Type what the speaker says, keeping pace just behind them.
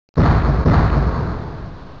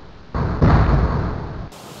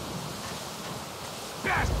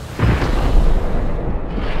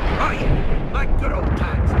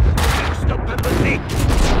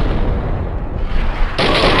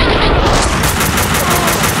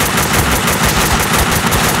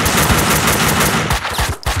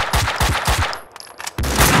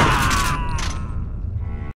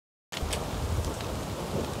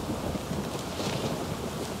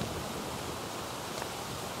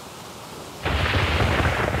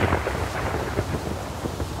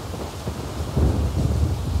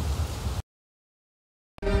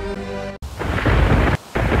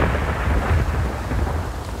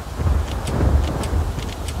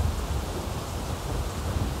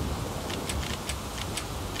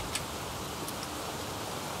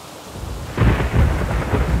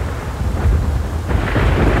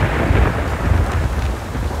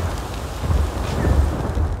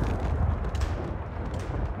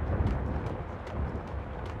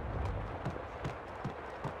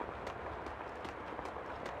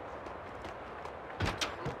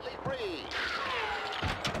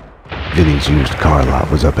Payne's used car lot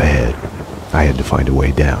was up ahead. I had to find a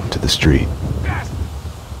way down to the street.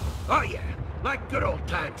 Oh yeah, like good old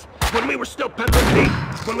times. When we were still peddling meat.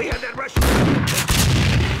 When we had that Russian...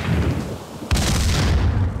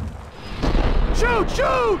 Shoot!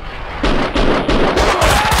 Shoot!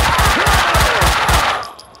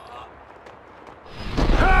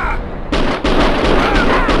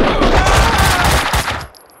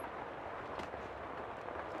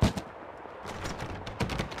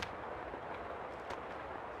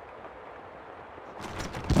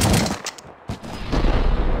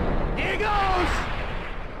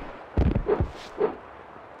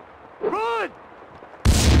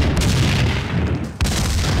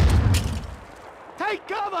 Take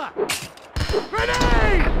cover!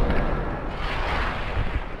 Grenade!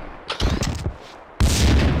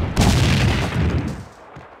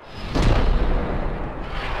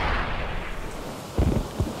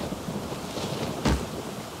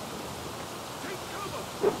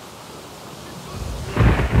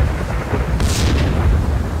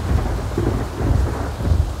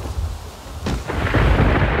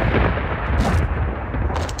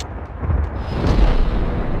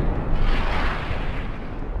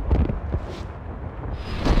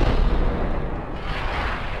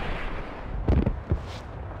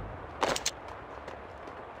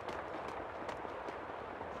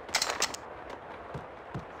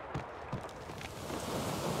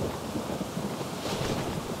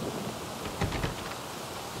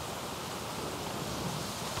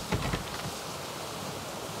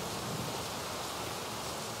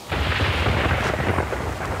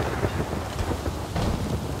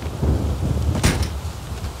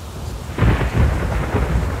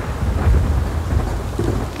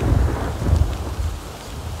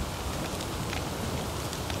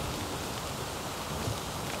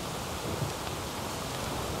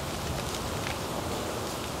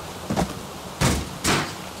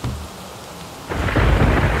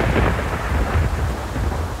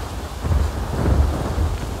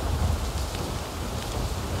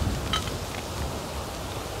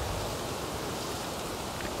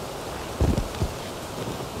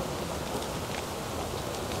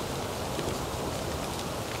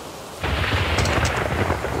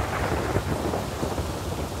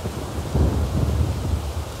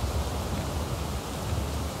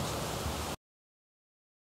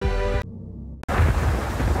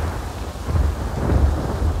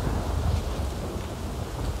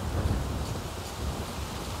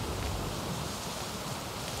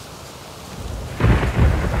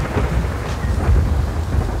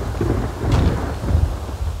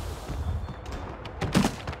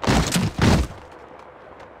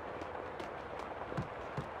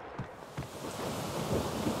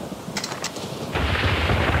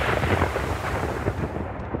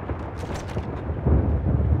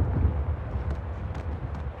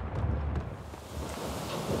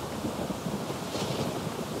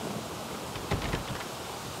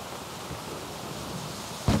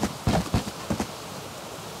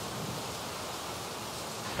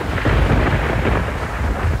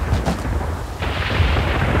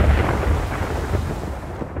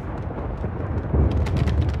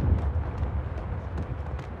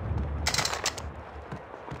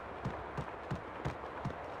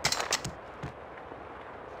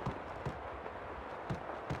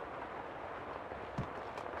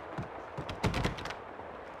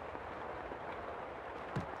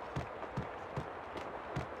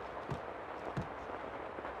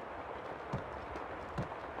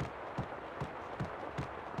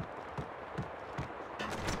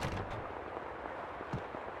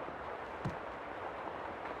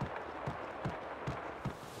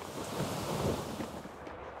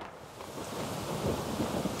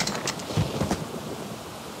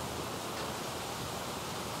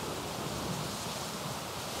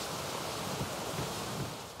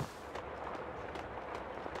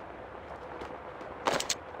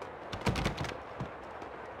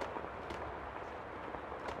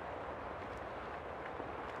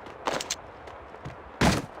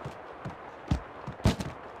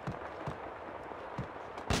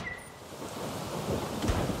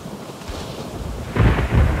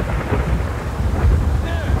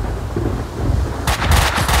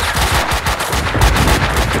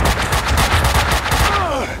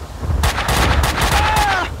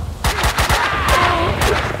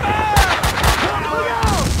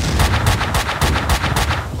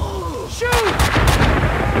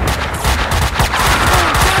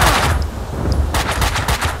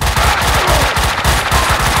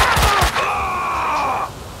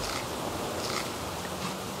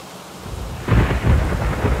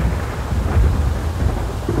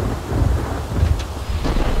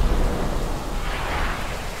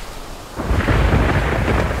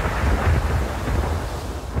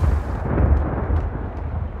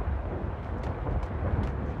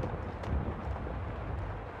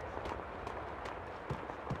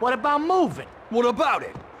 What about moving? What about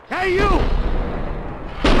it? Hey, you!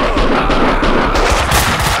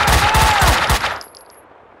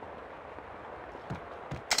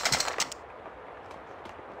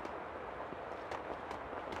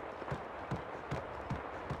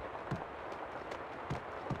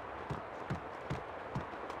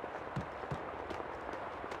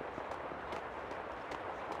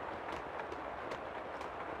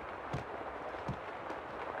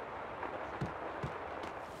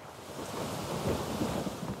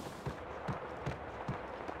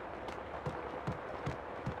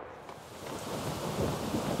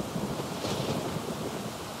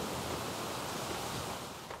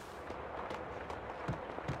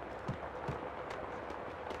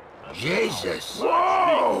 Jesus.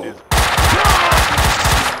 Whoa!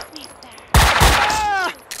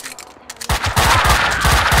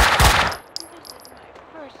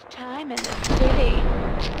 First time in the city.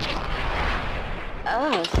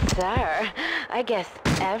 Oh, sir. I guess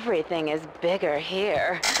everything is bigger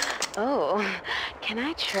here. Oh, can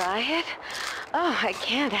I try it? Oh, I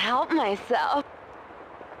can't help myself.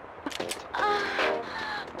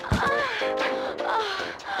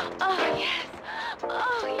 Oh, yes.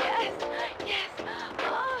 Oh, yes. Yes.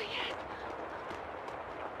 Oh, yes.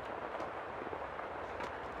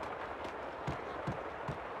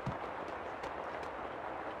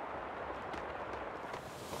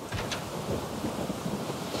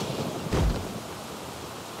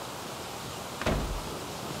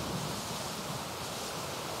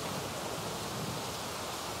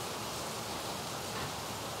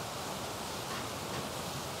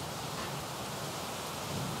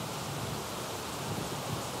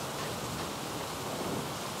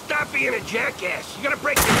 Stop being a jackass. You're gonna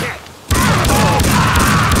break your neck.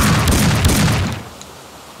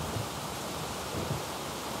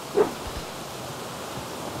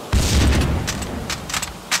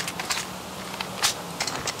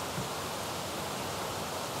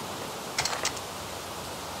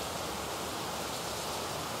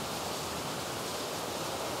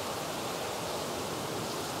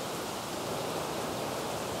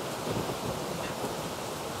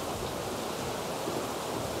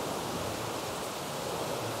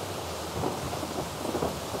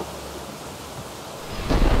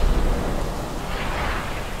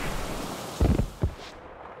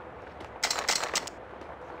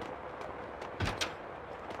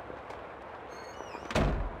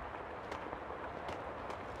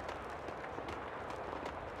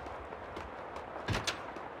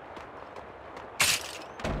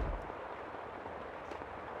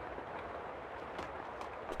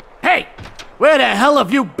 Hey! Where the hell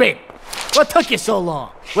have you been? What took you so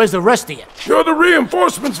long? Where's the rest of you? You're the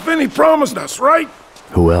reinforcements Vinny promised us, right?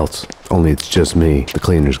 Who else? Only it's just me. The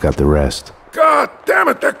cleaners got the rest. God damn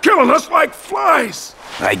it, they're killing us like flies!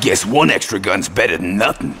 I guess one extra gun's better than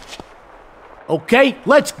nothing. Okay,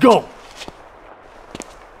 let's go!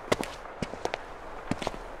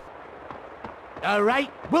 All right,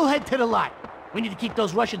 we'll head to the lot. We need to keep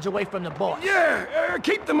those Russians away from the boss. Yeah,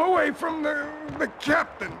 keep them away from the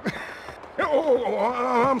captain.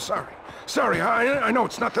 I'm sorry. Sorry, I know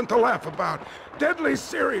it's nothing to laugh about. Deadly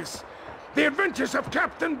serious. The adventures of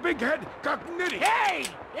Captain Bighead Cognitti. Hey!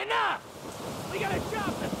 Enough! We got a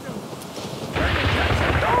job to do! Turning cats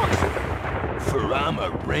and dogs. For I'm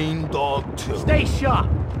a rain dog too. Stay sharp.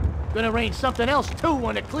 Gonna rain something else too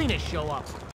when the cleaners show up.